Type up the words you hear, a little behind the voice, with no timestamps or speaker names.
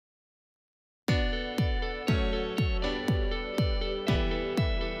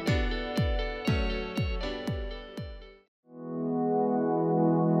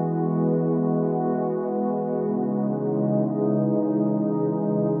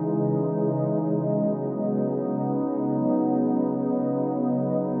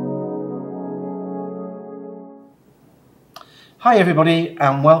Hi everybody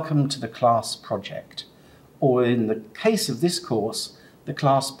and welcome to the class project, or in the case of this course, the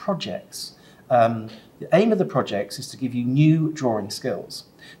class projects. The aim of the projects is to give you new drawing skills.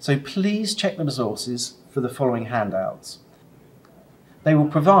 So please check the resources for the following handouts. They will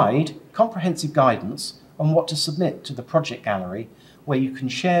provide comprehensive guidance on what to submit to the project gallery, where you can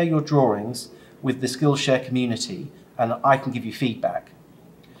share your drawings with the Skillshare community and I can give you feedback.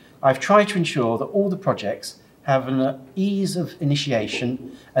 I've tried to ensure that all the projects have an ease of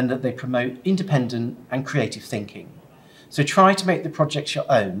initiation and that they promote independent and creative thinking. So try to make the projects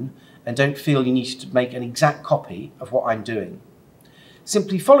your own and don't feel you need to make an exact copy of what I'm doing.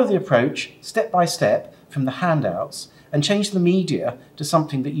 Simply follow the approach step by step from the handouts and change the media to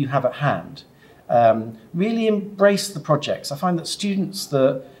something that you have at hand. Really embrace the projects. I find that students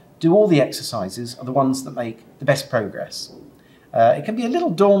that do all the exercises are the ones that make the best progress. It can be a little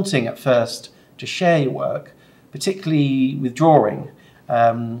daunting at first to share your work, particularly with drawing.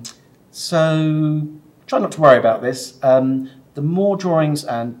 So try not to worry about this. The more drawings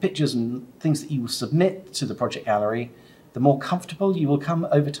and pictures and things that you will submit to the project gallery, the more comfortable you will come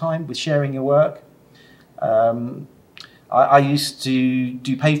over time with sharing your work. I used to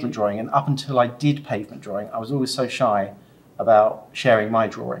do pavement drawing, and up until I did pavement drawing, I was always so shy about sharing my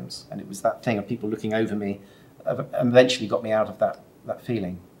drawings, and it was that thing of people looking over me and eventually got me out of that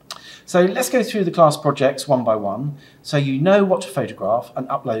feeling. So let's go through the class projects one by one so you know what to photograph and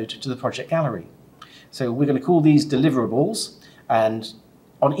upload to the project gallery. So we're going to call these deliverables, and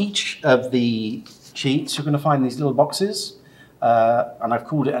on each of the sheets you're going to find these little boxes, and I've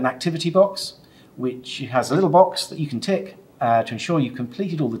called it an activity box, which has a little box that you can tick to ensure you've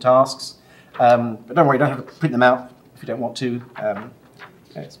completed all the tasks. But don't worry, you don't have to print them out if you don't want to.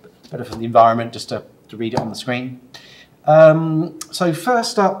 It's better for the environment just to read it on the screen. So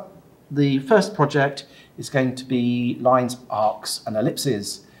first up, the first project is going to be lines, arcs and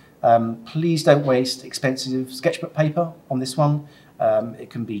ellipses. Please don't waste expensive sketchbook paper on this one. It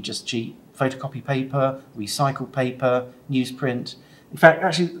can be just cheap photocopy paper, recycled paper, newsprint. In fact,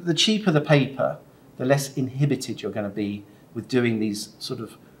 actually, the cheaper the paper, the less inhibited you're going to be with doing these sort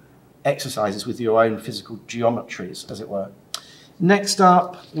of exercises with your own physical geometries, as it were. Next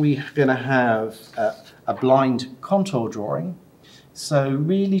up, we're going to have a blind contour drawing. So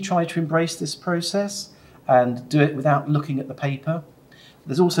really try to embrace this process and do it without looking at the paper.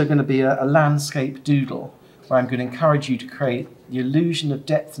 There's also going to be a landscape doodle where I'm going to encourage you to create the illusion of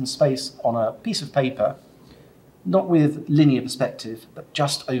depth and space on a piece of paper, not with linear perspective, but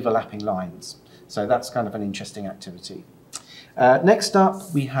just overlapping lines. So that's kind of an interesting activity. Next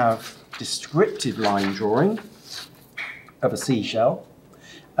up, we have descriptive line drawing of a seashell.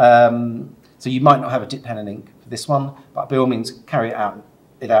 So you might not have a dip pen and ink for this one, but by all means carry it out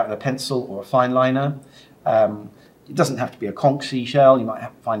with a pencil or a fine liner. It doesn't have to be a conch seashell. You might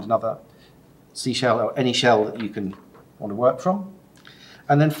have to find another seashell or any shell that you can want to work from.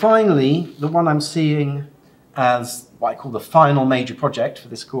 And then finally, the one I'm seeing as what I call the final major project for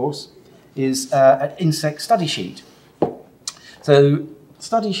this course is an insect study sheet. So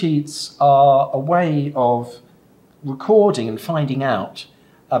study sheets are a way of recording and finding out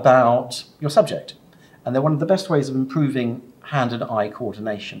about your subject, and they're one of the best ways of improving hand and eye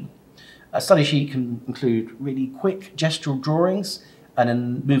coordination. A study sheet can include really quick gestural drawings and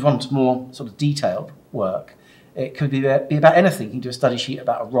then move on to more sort of detailed work. It could be about anything. You can do a study sheet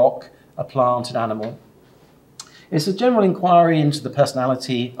about a rock, a plant, an animal. It's a general inquiry into the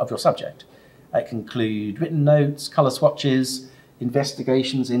personality of your subject. It can include written notes, colour swatches,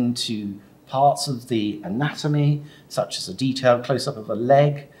 investigations into parts of the anatomy, such as a detailed close-up of a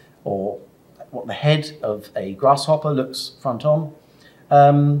leg or what the head of a grasshopper looks front on.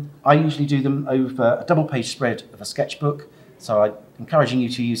 I usually do them over a double-page spread of a sketchbook, so I'm encouraging you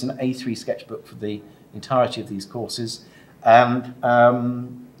to use an A3 sketchbook for the entirety of these courses. And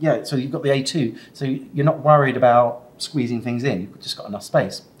yeah, so you've got the A2, so you're not worried about squeezing things in, you've just got enough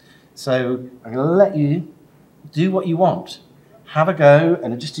space. So I'm going to let you do what you want. Have a go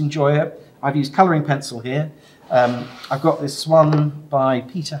and just enjoy it. I've used colouring pencil here. I've got this one by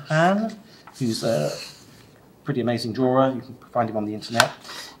Peter Han, who's a pretty amazing drawer. You can find him on the internet.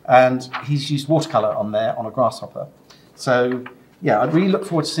 And he's used watercolour on there on a grasshopper. So yeah, I really look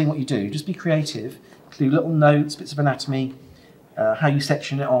forward to seeing what you do. Just be creative. Include little notes, bits of anatomy, how you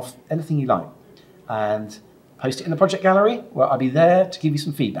section it off, anything you like. And post it in the project gallery where I'll be there to give you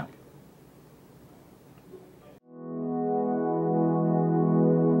some feedback.